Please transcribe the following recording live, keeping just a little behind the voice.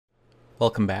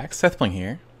Welcome back, SethBling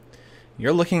here.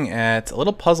 You're looking at a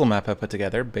little puzzle map I put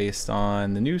together based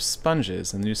on the new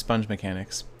sponges and the new sponge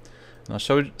mechanics. And I'll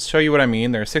show you what I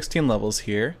mean. There are 16 levels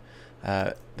here.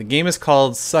 The game is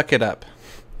called Suck It Up.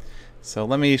 So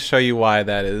let me show you why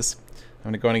that is. I'm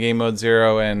going to go into game mode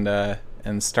 0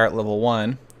 and start level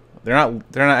 1. They're not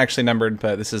actually numbered,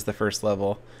 but this is the first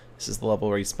level. This is the level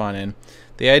where you spawn in.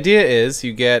 The idea is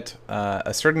you get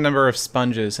a certain number of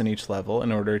sponges in each level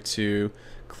in order to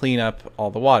clean up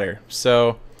all the water.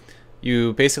 So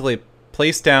you basically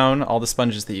place down all the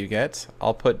sponges that you get.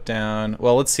 I'll put down,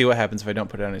 well, let's see what happens if I don't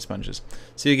put down any sponges.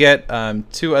 So you get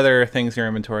two other things in your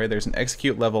inventory. There's an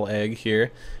execute level egg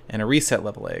here and a reset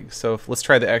level egg. So let's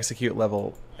try the execute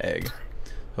level egg.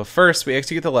 So first we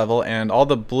execute the level and all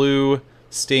the blue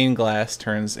stained glass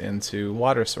turns into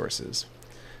water sources.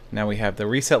 Now we have the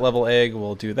reset level egg.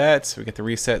 We'll do that. So we get the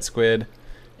reset squid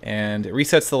and it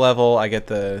resets the level. I get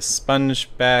the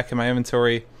sponge back in my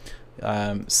inventory.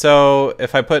 So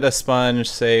if I put a sponge,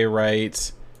 say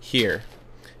right here,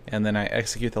 and then I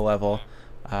execute the level,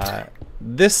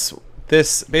 this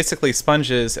basically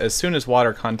sponges as soon as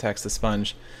water contacts the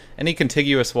sponge. Any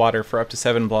contiguous water for up to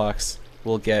 7 blocks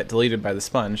will get deleted by the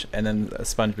sponge, and then the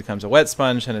sponge becomes a wet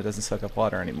sponge and it doesn't soak up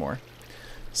water anymore.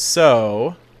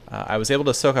 So I was able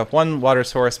to soak up one water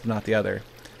source but not the other,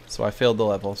 so I failed the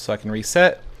level. So I can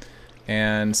reset,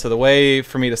 and so the way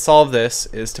for me to solve this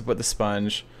is to put the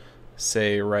sponge,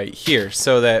 say right here,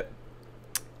 so that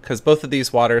because both of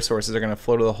these water sources are going to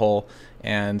flow to the hole,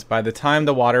 and by the time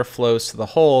the water flows to the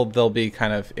hole they'll be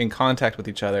kind of in contact with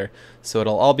each other, so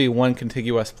it'll all be one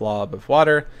contiguous blob of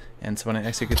water. And so when I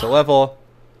execute the level,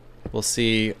 we'll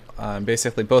see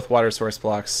basically both water source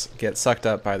blocks get sucked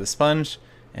up by the sponge,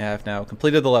 and I've now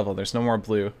completed the level. There's no more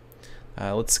blue.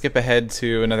 Let's skip ahead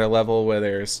to another level where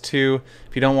there's 2.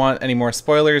 If you don't want any more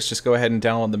spoilers, just go ahead and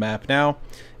download the map now.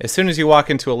 As soon as you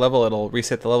walk into a level, it'll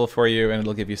reset the level for you and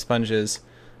it'll give you sponges,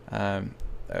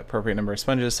 appropriate number of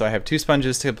sponges. So I have 2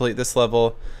 sponges to complete this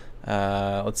level.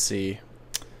 Let's see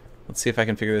if I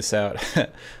can figure this out,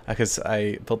 because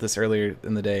I built this earlier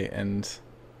in the day and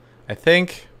I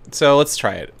think so. Let's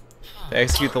try it. To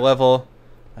execute the level,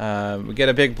 we get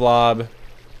a big blob,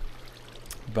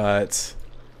 but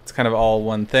it's kind of all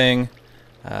one thing.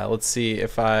 Let's see,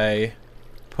 if I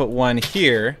put one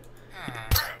here,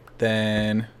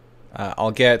 then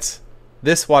I'll get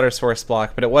this water source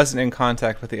block, but it wasn't in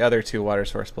contact with the other 2 water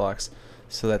source blocks,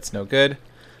 so that's no good.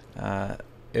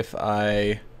 If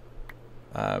I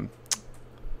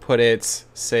put it,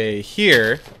 say,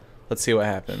 here, let's see what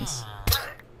happens.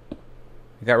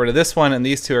 I got rid of this one, and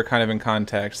these 2 are kind of in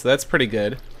contact, so that's pretty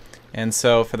good. And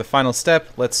so for the final step,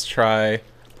 let's try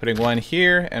putting one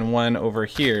here and one over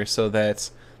here so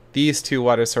that these 2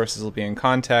 water sources will be in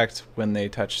contact when they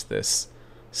touch this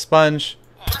sponge.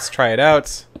 Let's try it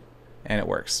out, and it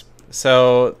works.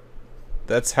 So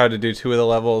that's how to do 2 of the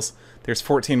levels. There's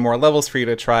 14 more levels for you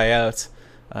to try out.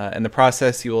 In the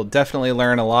process, you will definitely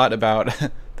learn a lot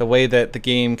about the way that the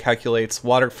game calculates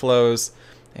water flows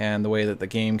and the way that the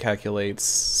game calculates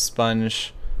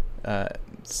sponge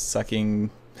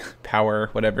sucking power,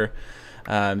 whatever.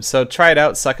 So try it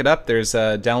out, suck it up. There's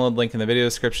a download link in the video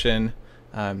description.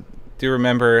 Do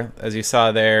remember, as you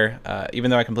saw there,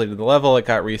 even though I completed the level, it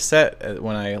got reset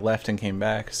when I left and came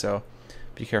back, so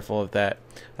be careful of that.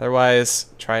 Otherwise,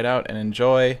 try it out and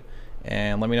enjoy,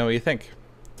 and let me know what you think.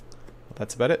 Well,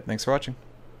 that's about it. Thanks for watching.